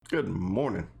Good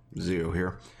morning, Zio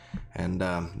here. And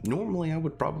normally I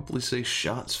would probably say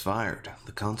shots fired.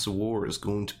 The console war is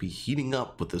going to be heating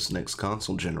up with this next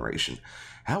console generation.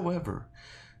 However,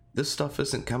 this stuff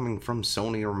isn't coming from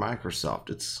Sony or Microsoft.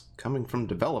 It's coming from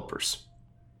developers.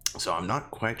 So I'm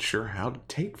not quite sure how to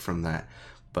take from that.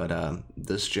 But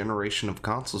this generation of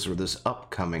consoles, or this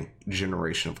upcoming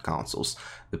generation of consoles,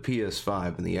 the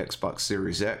PS5 and the Xbox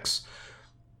Series X,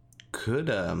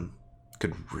 could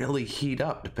really heat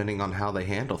up depending on how they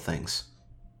handle things.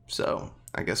 So,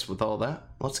 I guess with all that,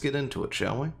 let's get into it,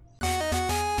 shall we?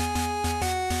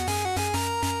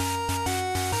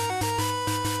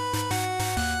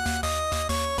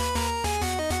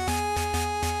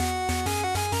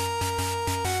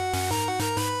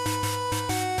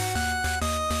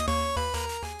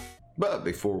 But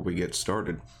before we get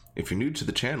started, if you're new to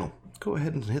the channel, go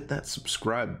ahead and hit that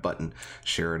subscribe button,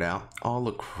 share it out all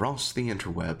across the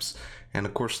interwebs, and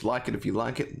of course like it if you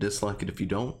like it, dislike it if you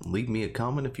don't, leave me a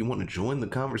comment if you want to join the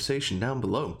conversation down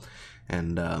below.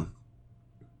 And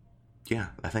yeah,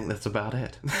 I think that's about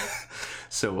it.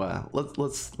 So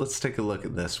let's take a look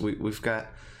at this. We've got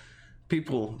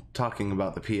people talking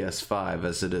about the PS5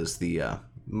 as it is the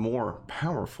more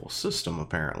powerful system,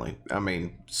 apparently. I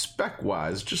mean,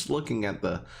 spec-wise, just looking at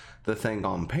the thing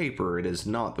on paper, it is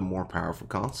not the more powerful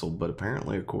console, but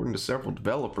apparently, according to several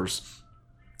developers,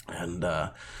 and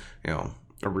a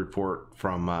report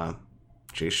from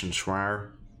Jason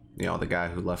Schreier, the guy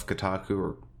who left Kotaku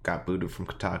or got booted from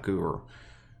Kotaku, or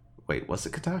wait, was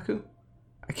it Kotaku?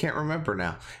 I can't remember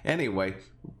now. Anyway,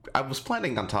 I was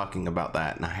planning on talking about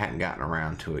that, and I hadn't gotten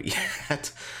around to it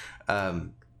yet.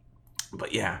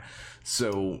 But yeah,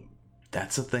 so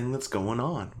that's a thing that's going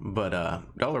on. But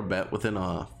dollar bet within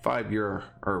a 5-year,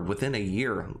 or within a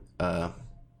year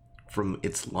from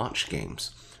its launch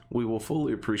games, we will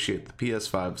fully appreciate the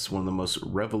PS5 as one of the most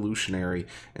revolutionary,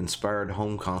 inspired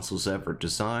home consoles ever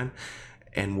designed,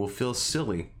 and will feel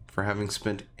silly for having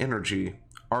spent energy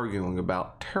arguing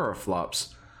about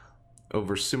teraflops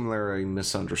over similarly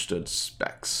misunderstood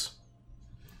specs.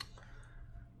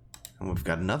 And we've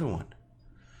got another one.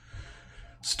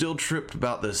 Still tripped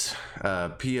about this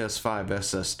PS5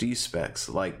 SSD specs.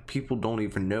 Like, people don't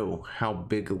even know how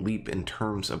big a leap in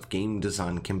terms of game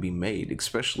design can be made,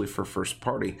 especially for first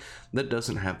party that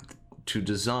doesn't have to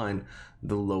design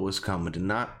the lowest common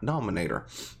denominator.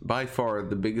 By far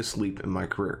the biggest leap in my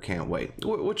career, can't wait.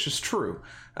 Which is true.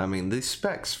 I mean, these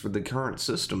specs for the current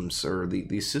systems, or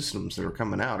these systems that are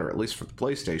coming out, or at least for the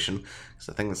PlayStation, because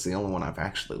I think that's the only one I've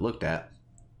actually looked at.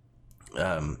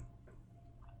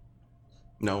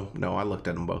 No, I looked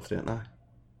at them both, didn't I?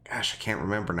 Gosh, I can't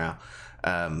remember now.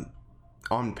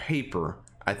 On paper,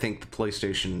 I think the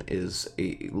PlayStation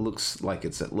looks like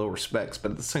it's at lower specs,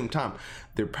 but at the same time,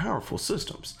 they're powerful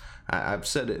systems. I've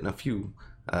said it in a few,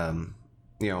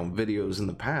 videos in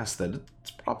the past that it's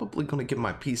probably going to give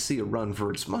my PC a run for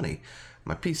its money.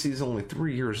 My PC is only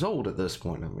 3 years old at this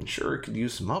point. I mean, sure, it could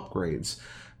use some upgrades,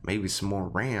 maybe some more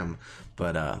RAM,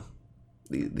 but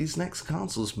these next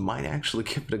consoles might actually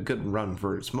give it a good run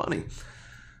for its money.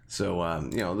 So,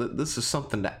 this is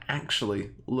something to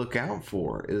actually look out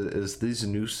for, is these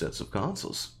new sets of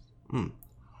consoles.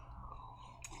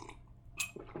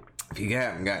 If you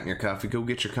haven't gotten your coffee, go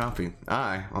get your coffee.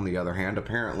 I, on the other hand,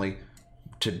 apparently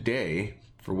today,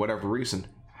 for whatever reason,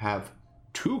 have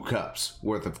 2 cups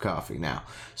worth of coffee now.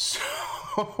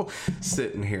 So,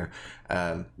 sitting here.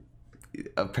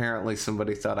 Apparently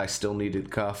somebody thought I still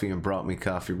needed coffee and brought me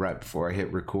coffee right before I hit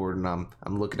record, and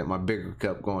I'm looking at my bigger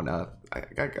cup going, I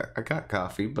got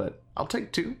coffee, but I'll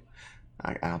take 2.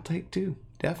 I'll take 2,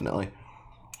 definitely.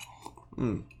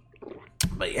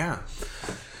 But yeah,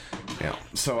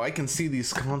 so I can see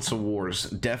these console wars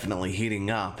definitely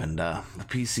heating up, and the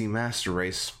PC master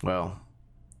race, well,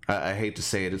 I hate to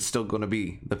say it, it's still going to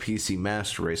be the PC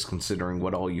master race, considering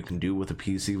what all you can do with a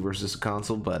PC versus a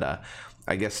console, but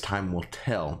I guess time will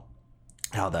tell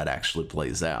how that actually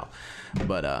plays out.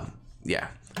 But yeah,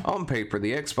 on paper,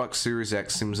 the Xbox Series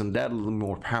X seems undoubtedly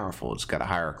more powerful. It's got a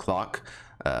higher clock,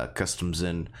 custom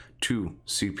Zen 2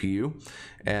 CPU,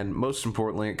 and most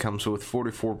importantly, it comes with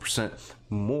 44%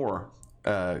 more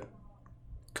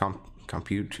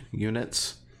compute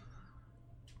units.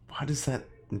 Why does that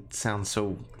sound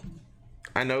so...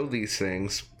 I know these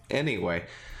things. Anyway,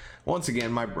 once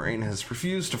again, my brain has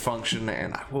refused to function,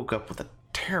 and I woke up with a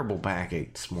terrible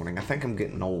backache this morning. I think I'm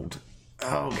getting old.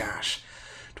 Oh gosh.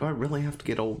 Do I really have to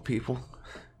get old, people?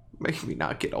 Make me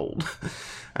not get old.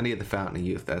 I need the Fountain of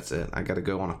Youth, that's it. I gotta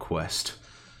go on a quest.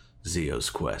 Zio's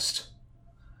quest.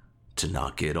 To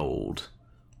not get old.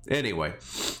 Anyway,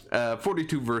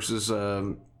 42 versus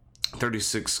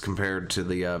 36 compared to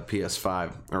the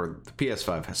PS5, or the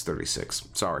PS5 has 36.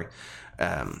 Sorry,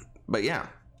 but yeah,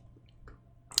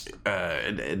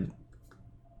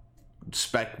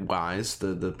 spec wise,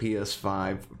 the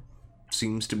PS5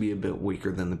 seems to be a bit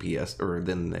weaker than the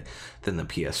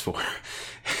PS4.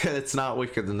 It's not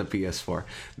weaker than the PS4,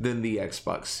 than the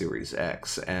Xbox Series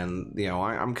X. And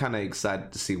I'm kind of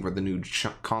excited to see where the new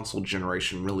console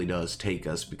generation really does take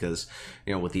us, because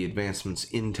with the advancements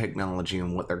in technology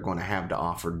and what they're going to have to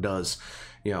offer does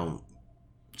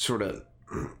sort of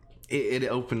it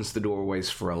opens the doorways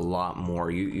for a lot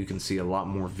more. You can see a lot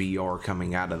more VR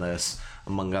coming out of this,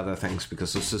 among other things,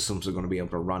 because the systems are going to be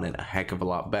able to run it a heck of a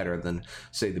lot better than,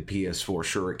 say, the PS4.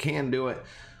 Sure, it can do it,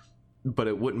 but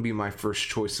it wouldn't be my first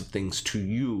choice of things to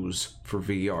use for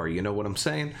VR. You know what I'm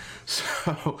saying?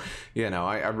 So,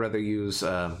 I'd rather use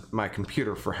my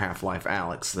computer for Half-Life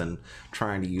Alyx than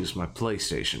trying to use my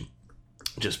PlayStation,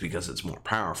 just because it's more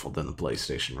powerful than the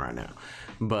PlayStation right now.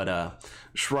 But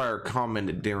Schreier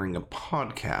commented during a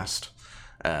podcast,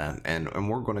 and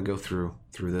we're going to go through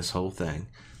this whole thing.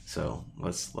 So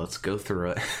let's go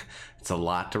through it. It's a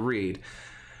lot to read.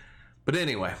 But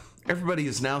anyway, everybody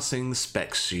is now seeing the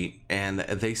spec sheet, and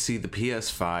they see the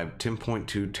PS5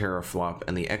 10.2 teraflop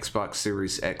and the Xbox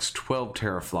Series X 12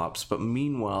 teraflops. But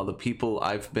meanwhile, the people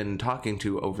I've been talking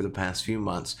to over the past few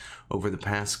months, over the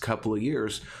past couple of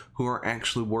years, who are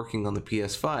actually working on the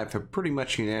PS5 have pretty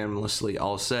much unanimously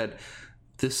all said,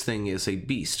 this thing is a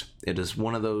beast. It is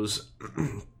one of those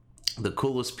the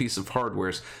coolest piece of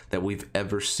hardwares that we've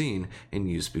ever seen and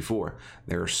used before.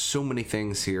 There are so many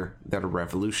things here that are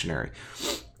revolutionary.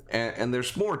 And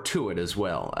there's more to it as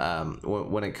well.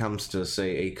 When it comes to,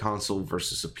 say, a console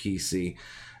versus a PC,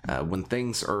 when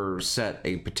things are set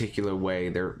a particular way,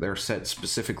 they're set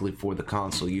specifically for the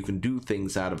console. You can do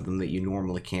things out of them that you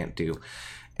normally can't do.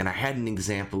 And I had an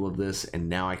example of this, and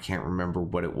now I can't remember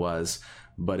what it was,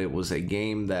 but it was a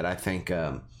game that I think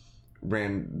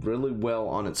ran really well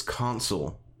on its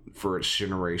console for its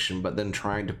generation, but then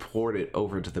trying to port it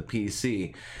over to the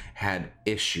PC had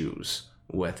issues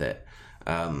with it.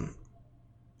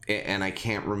 And I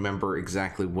can't remember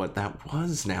exactly what that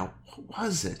was now. What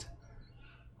was it?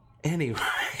 Anyway,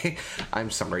 I'm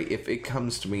sorry. If it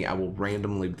comes to me, I will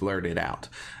randomly blurt it out.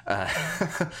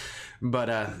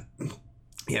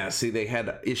 Yeah, see, they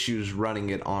had issues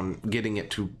getting it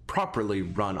to properly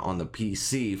run on the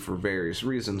PC for various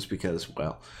reasons, because,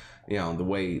 well, the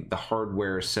way the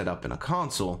hardware is set up in a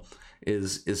console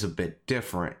is a bit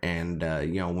different. And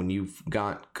when you're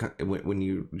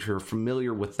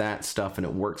familiar with that stuff and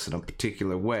it works in a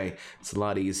particular way, it's a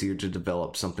lot easier to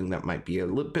develop something that might be a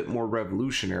little bit more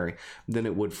revolutionary than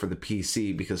it would for the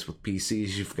PC, because with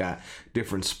PCs you've got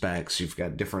different specs, you've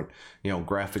got different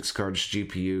graphics cards,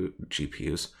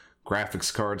 GPUs,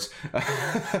 graphics cards.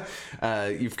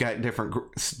 You've got different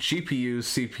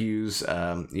GPUs,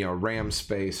 CPUs, RAM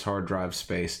space, hard drive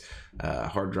space,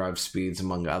 hard drive speeds,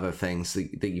 among other things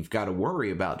that you've got to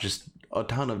worry about. Just a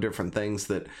ton of different things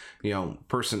that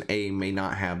person A may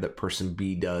not have that person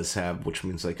B does have, which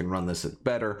means they can run this at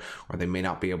better, or they may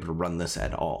not be able to run this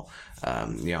at all.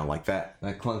 Like that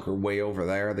clunker way over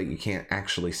there that you can't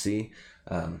actually see.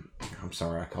 I'm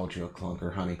sorry, I called you a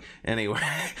clunker, honey. Anyway,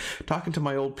 talking to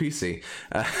my old PC.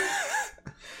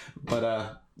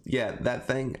 Yeah, that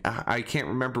thing, I can't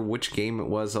remember which game it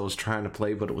was I was trying to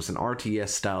play, but it was an RTS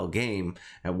style game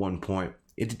at one point.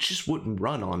 It just wouldn't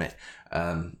run on it.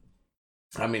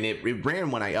 It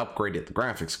ran when I upgraded the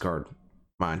graphics card,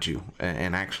 mind you,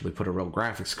 and actually put a real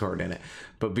graphics card in it.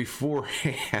 But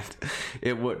beforehand,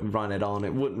 it wouldn't run at all, and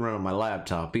it wouldn't run on my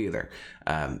laptop either.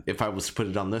 If I was to put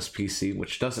it on this PC,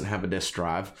 which doesn't have a disk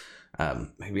drive,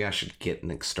 maybe I should get an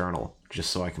external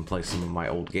just so I can play some of my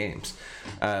old games.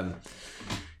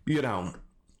 It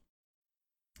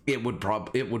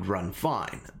would run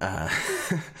fine.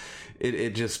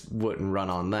 It just wouldn't run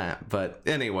on that. But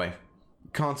anyway,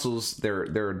 consoles,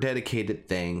 they're a dedicated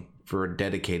thing for a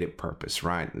dedicated purpose,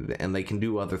 right? And they can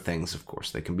do other things, of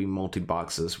course. They can be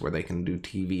multi-boxes where they can do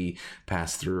TV,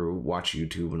 pass through, watch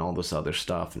YouTube, and all this other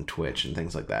stuff, and Twitch and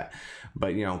things like that.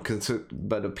 But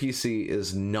but a PC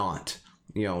is not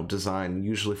designed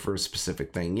usually for a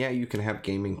specific thing. Yeah, you can have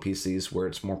gaming PCs where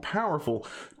it's more powerful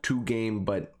to game,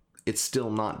 but it's still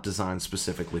not designed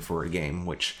specifically for a game,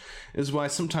 which is why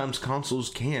sometimes consoles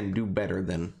can do better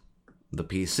than the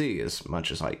PC, as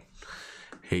much as I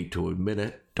hate to admit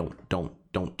it.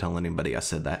 Don't tell anybody I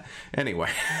said that. Anyway,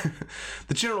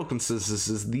 the general consensus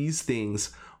is these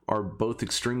things are both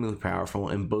extremely powerful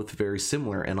and both very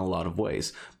similar in a lot of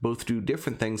ways. Both do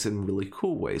different things in really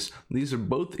cool ways. These are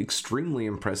both extremely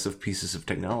impressive pieces of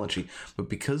technology, but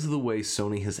because of the way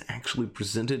Sony has actually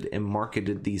presented and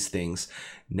marketed these things,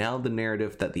 now the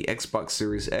narrative that the Xbox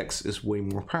Series X is way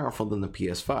more powerful than the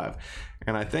PS5.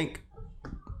 And I think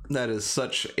that is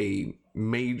such a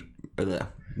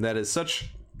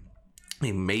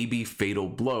maybe fatal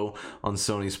blow on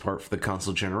Sony's part for the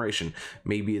console generation.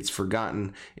 Maybe it's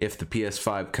forgotten if the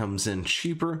PS5 comes in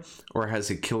cheaper or has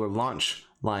a killer launch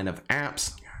line of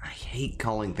apps. I hate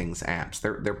calling things apps.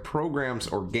 They're programs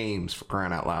or games, for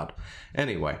crying out loud.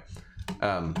 Anyway,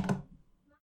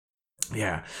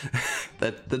 yeah,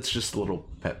 that's just a little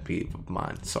pet peeve of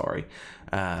mine. Sorry,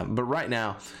 but right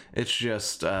now it's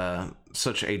just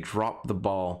such a drop the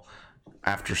ball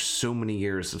after so many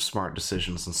years of smart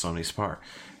decisions on Sony's part.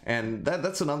 And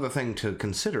that's another thing to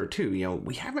consider too. You know,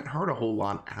 we haven't heard a whole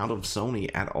lot out of Sony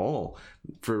at all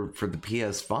for the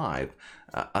PS5,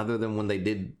 other than when they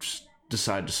did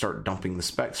decide to start dumping the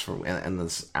specs in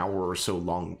this hour or so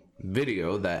long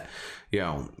video that, you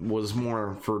know, was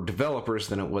more for developers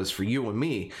than it was for you and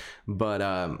me. But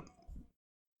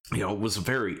you know, it was a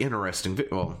very interesting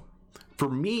video. Well, for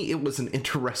me, it was an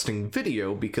interesting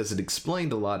video because it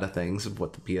explained a lot of things of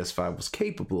what the PS5 was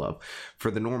capable of. For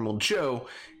the normal Joe,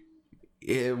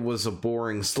 it was a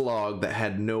boring slog that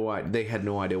they had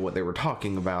no idea what they were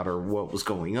talking about or what was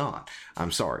going on.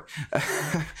 I'm sorry.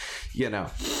 You know,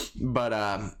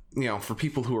 but you know, for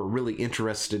people who are really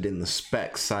interested in the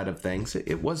specs side of things,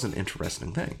 it was an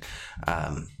interesting thing.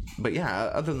 But yeah,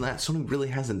 other than that, Sony really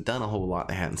hasn't done a whole lot.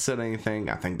 They hadn't said anything.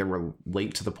 I think they were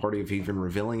late to the party of even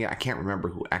revealing it. I can't remember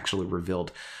who actually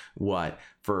revealed what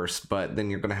first, but then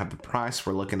you're going to have the price.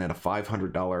 We're looking at a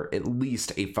 $500, at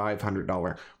least a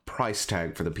 $500 price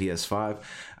tag for the PS5,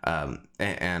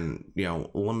 and you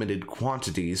know, limited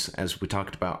quantities, as we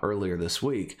talked about earlier this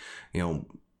week, you know,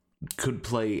 could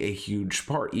play a huge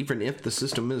part, even if the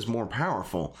system is more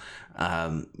powerful.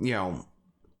 You know,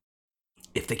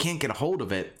 if they can't get a hold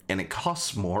of it and it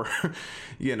costs more,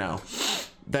 you know,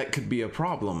 that could be a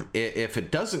problem. If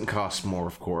it doesn't cost more,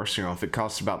 of course, you know, if it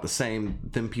costs about the same,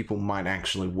 then people might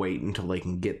actually wait until they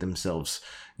can get themselves,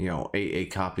 you know, a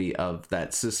copy of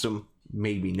that system.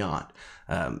 Maybe not.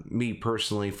 Me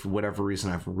personally, for whatever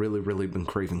reason, I've really been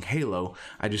craving Halo.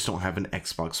 I just don't have an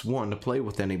Xbox One to play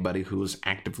with anybody who is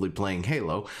actively playing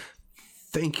Halo.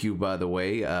 Thank you, by the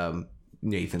way,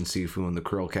 Nathan Sifu and the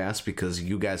Krillcast, because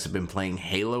you guys have been playing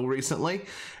Halo recently,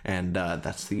 and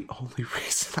that's the only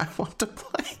reason I want to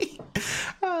play.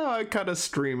 I caught a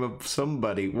stream of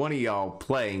somebody, one of y'all,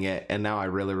 playing it, and now I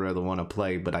really want to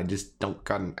play, but I just don't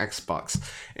got an Xbox.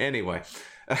 Anyway.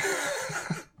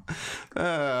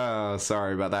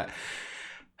 Sorry about that.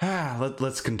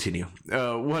 Let's continue.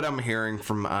 What I'm hearing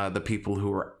from the people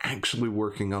who are actually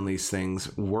working on these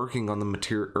things, working on the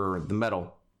material or the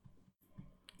metal,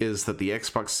 is that the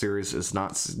Xbox Series is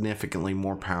not significantly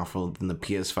more powerful than the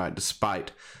PS5,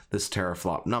 despite this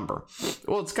teraflop number.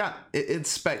 Well, its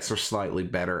specs are slightly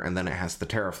better, and then it has the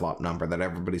teraflop number that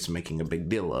everybody's making a big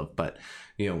deal of. But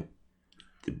you know,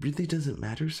 it really doesn't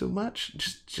matter so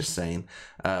much. Just saying.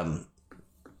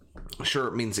 Sure,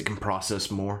 it means it can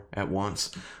process more at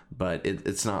once, but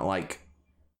it's not like,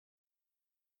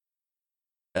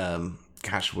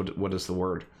 gosh, what is the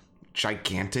word?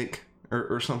 Gigantic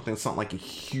or something. It's not like a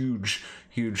huge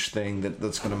thing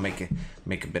that's going to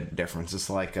make a bit of difference. It's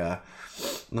like,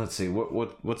 let's see,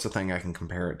 what's the thing I can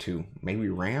compare it to? Maybe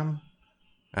RAM?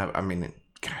 I mean,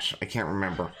 gosh, I can't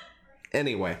remember.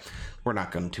 Anyway, we're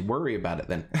not going to worry about it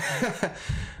then.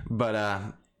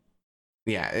 But,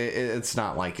 yeah, it's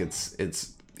not like it's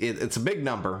a big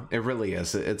number. It really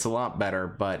is. It's a lot better,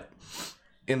 but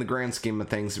in the grand scheme of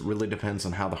things, it really depends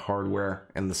on how the hardware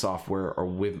and the software are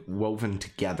woven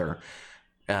together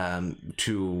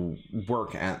to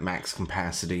work at max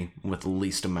capacity with the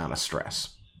least amount of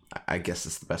stress. I guess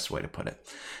it's the best way to put it.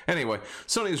 Anyway,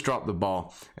 Sony's dropped the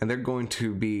ball, and they're going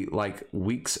to be like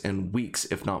weeks and weeks,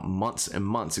 if not months and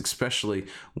months, especially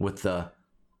with the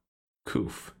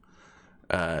COOF.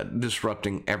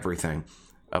 Disrupting everything,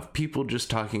 of people just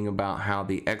talking about how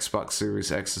the Xbox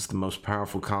Series X is the most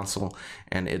powerful console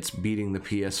and it's beating the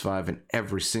PS5 in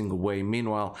every single way.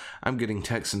 Meanwhile, I'm getting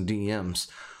texts and DMs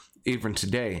even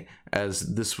today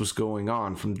as this was going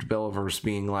on from developers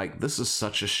being like, this is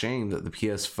such a shame that the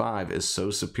PS5 is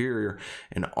so superior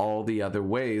in all the other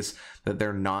ways that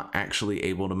they're not actually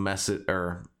able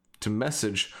to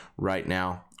message right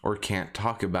now or can't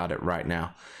talk about it right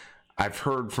now. I've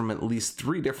heard from at least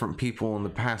 3 different people in the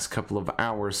past couple of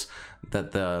hours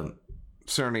that the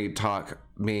Sony talk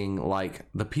being like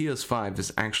the PS5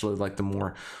 is actually like the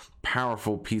more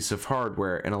powerful piece of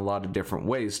hardware in a lot of different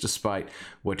ways, despite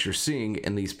what you're seeing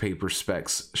in these paper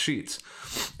specs sheets.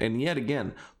 And yet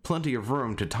again, plenty of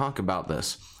room to talk about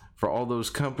this for all those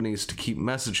companies to keep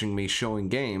messaging me showing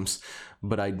games,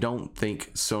 but I don't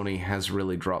think Sony has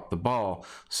really dropped the ball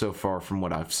so far from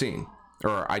what I've seen.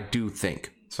 Or I do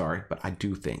think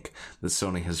that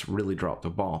Sony has really dropped the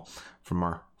ball from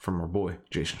our boy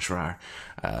Jason Schreier.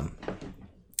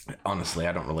 Honestly,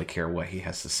 I don't really care what he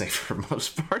has to say for the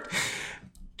most part.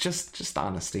 Just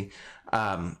honesty.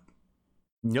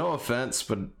 No offense,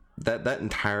 but that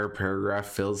entire paragraph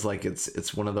feels like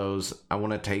it's one of those, I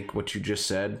want to take what you just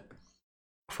said,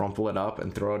 crumple it up,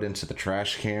 and throw it into the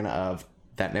trash can of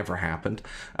that never happened.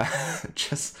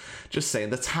 Just saying,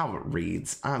 that's how it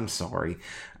reads. I'm sorry.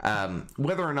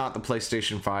 Whether or not the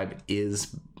PlayStation 5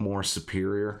 is more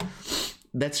superior,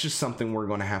 that's just something we're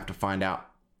going to have to find out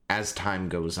as time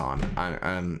goes on.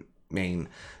 I mean,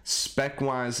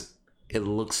 spec-wise, it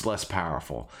looks less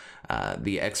powerful.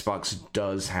 The Xbox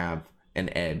does have an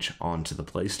edge onto the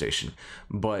PlayStation,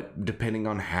 but depending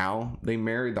on how they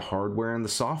marry the hardware and the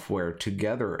software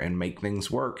together and make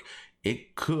things work,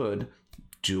 it could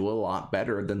do a lot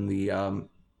better than the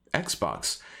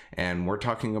Xbox. And we're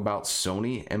talking about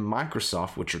Sony and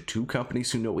Microsoft, which are two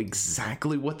companies who know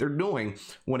exactly what they're doing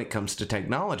when it comes to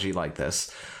technology like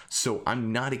this. So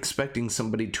I'm not expecting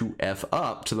somebody to F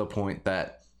up to the point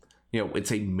that,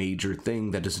 it's a major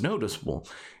thing that is noticeable,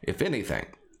 if anything.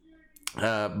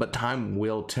 But time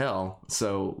will tell.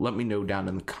 So let me know down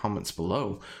in the comments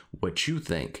below what you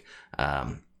think.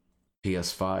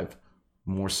 PS5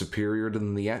 more superior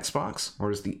than the Xbox, or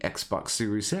is the Xbox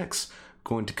Series X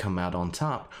going to come out on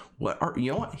top?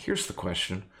 Here's the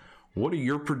question. What are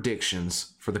your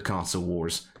predictions for the console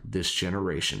wars this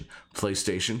generation?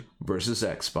 PlayStation versus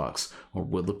Xbox, or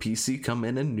will the PC come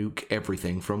in and nuke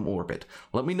everything from orbit?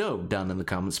 Let me know down in the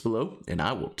comments below, and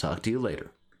I will talk to you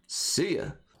later. See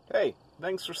ya! Hey,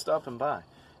 thanks for stopping by.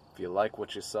 If you like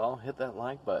what you saw, hit that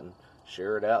like button.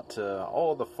 Share it out to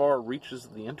all the far reaches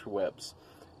of the interwebs.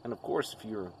 And of course, if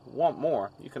you want more,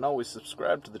 you can always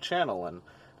subscribe to the channel, and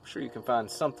I'm sure you can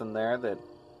find something there that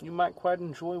you might quite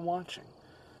enjoy watching.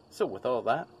 So with all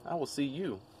that, I will see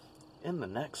you in the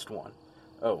next one.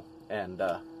 Oh, and,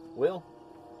 Will,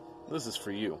 this is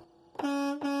for you.